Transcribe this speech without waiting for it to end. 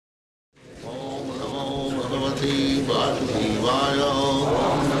Bhagavate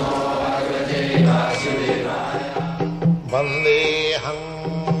Vasudevaya. Vandeham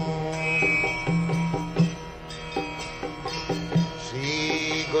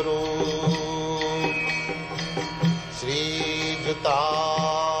Sri Guru Sri Juta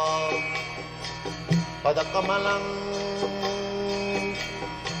Padakamalam.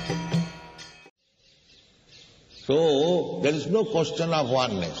 So, there is no question of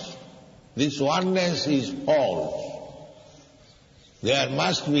oneness. This oneness is false. There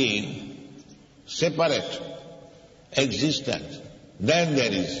must be separate existence. Then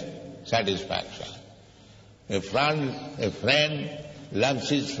there is satisfaction. A friend loves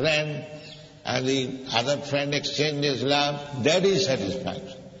his friend and the other friend exchanges love. That is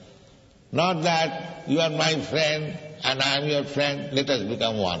satisfaction. Not that you are my friend and I am your friend, let us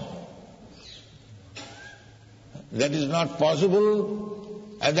become one. That is not possible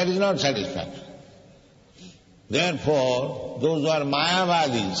and that is not satisfaction. Therefore, those who are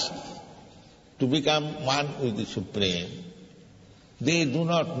Mayavadis, to become one with the Supreme, they do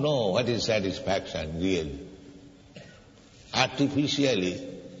not know what is satisfaction really. Artificially,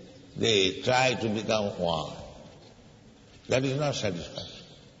 they try to become one. That is not satisfaction.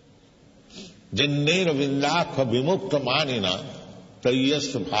 Jannera vindakha vimukta manina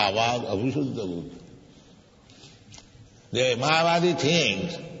tayyasya bhavad abhishuddha buddha. The Mayavadi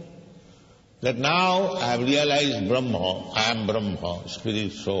thinks that now I have realized Brahma, I am Brahma,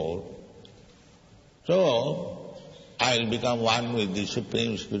 spirit soul. So, I will become one with the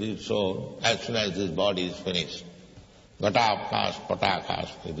Supreme Spirit Soul as soon as this body is finished. Gatakas, patakas,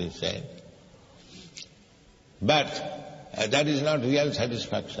 it is said. But that is not real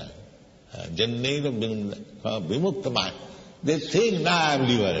satisfaction. Jannera vimukta mind. They think now I am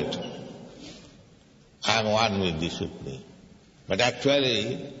liberate. I am one with the Supreme. But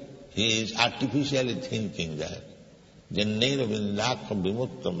actually, he is artificially thinking that. Jannera vindakha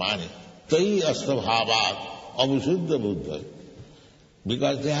vimukta mani. Tai astabhavat avisuddha buddha.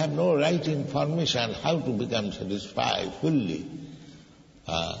 Because they have no right information how to become satisfied fully.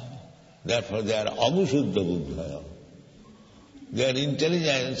 Therefore they are avisuddha buddha. Their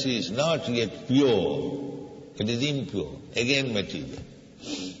intelligence is not yet pure. It is impure. Again material.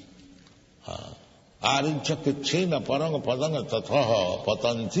 Arunchakachena paranga padanga tathaha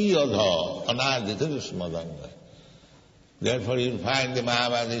patanti adha anaditha smadanga. Therefore you find the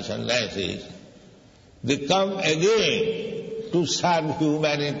Mayavadi sannyasis, they come again to serve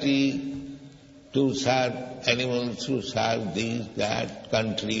humanity, to serve animals, to serve this, that,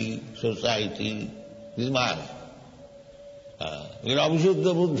 country, society. This is man. You know,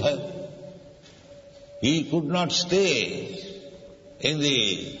 Avisuddha Buddha, he could not stay in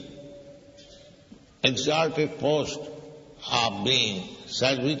the exalted post of being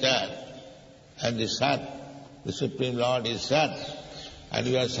servitor and the Sat. The Supreme Lord is Sat and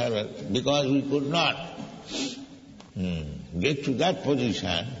we are servant. Because we could not get to that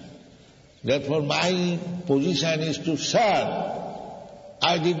position, therefore my position is to serve.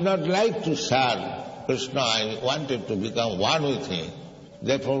 I did not like to serve Krishna, I wanted to become one with him.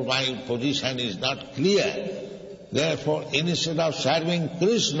 Therefore my position is not clear. Therefore instead of serving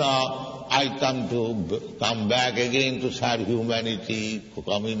Krishna, I come back again to serve humanity,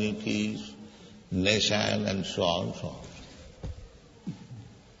 communities, nation and so on and so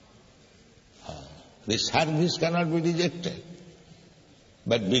on. The service cannot be rejected.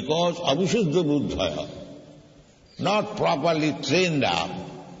 But because Avisuddha Buddha, not properly trained up,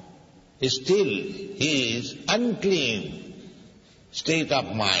 still he is unclean state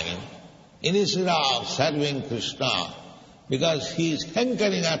of mind, instead of serving Krishna, because he is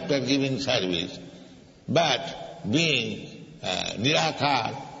hankering after giving service, but being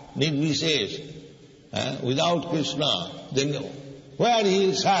nirakar, nirvishesh, without Krishna, then where he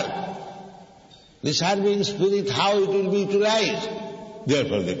will serve? The serving spirit, how it will be utilized?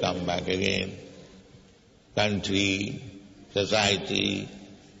 Therefore they come back again. Country, society.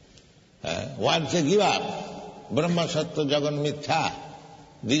 Once they give up, Brahma, Sattva, Jagan, Mithya,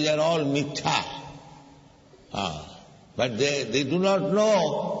 these are all Mithya. But they do not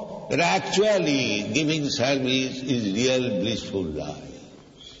know that actually giving service is real blissful life.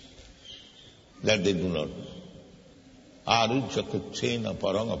 That they do not know. Arujakatsena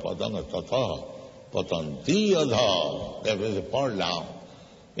paranga padanga tatha patanti adha. That was a fall down.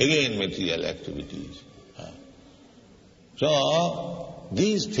 Again material activities. So,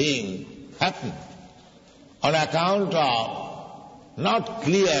 these things happen on account of not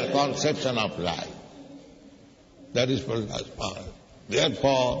clear conception of life. That is Prabhupada's point.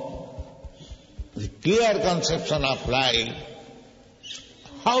 Therefore, the clear conception of life,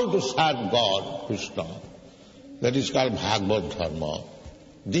 how to serve God, Krishna, that is called Bhagavata-dharma.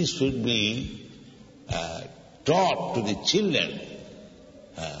 This should be taught to the children.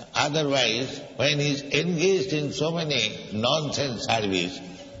 Otherwise, when he is engaged in so many nonsense service,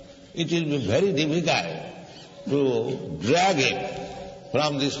 it will be very difficult to drag him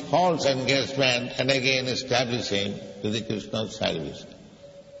from this false engagement and again establish him to the Krishna service.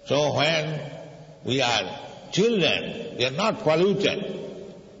 So when we are children, we are not polluted.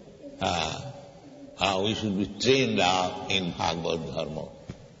 We should be trained up in Bhagavata-dharma.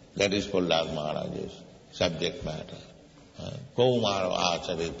 That is Prahlad Maharaj's subject matter. Kaumaro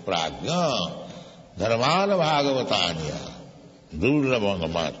acharit prajna dharmana bhagavatanya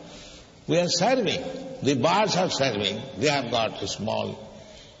durravanamat. We are serving. The birds are serving. They have got a small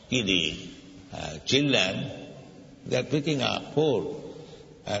kiddie, children. They are picking up food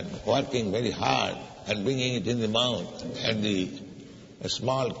and working very hard and bringing it in the mouth. And the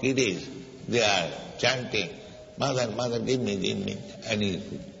small kiddies, they are chanting, "Mother, mother, give me." And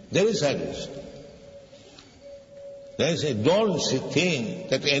there is service. They say, don't think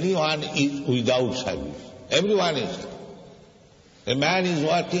that anyone is without service. Everyone is. A man is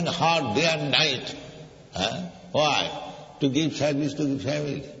working hard day and night. Why? To give service to the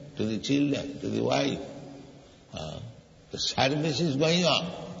family, to the children, to the wife. The service is going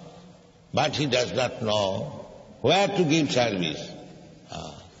on. But he does not know where to give service.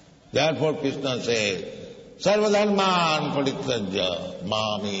 Therefore Krishna says, Sarvadharman parityajya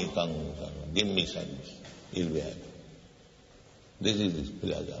mami kangsana. Give me service. He'll be happy. This is the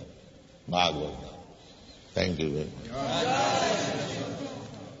spirit of Bhagavata. Thank you very much.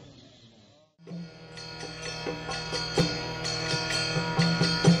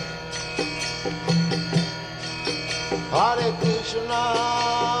 Hare Krishna,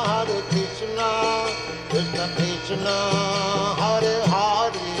 Krishna Krishna,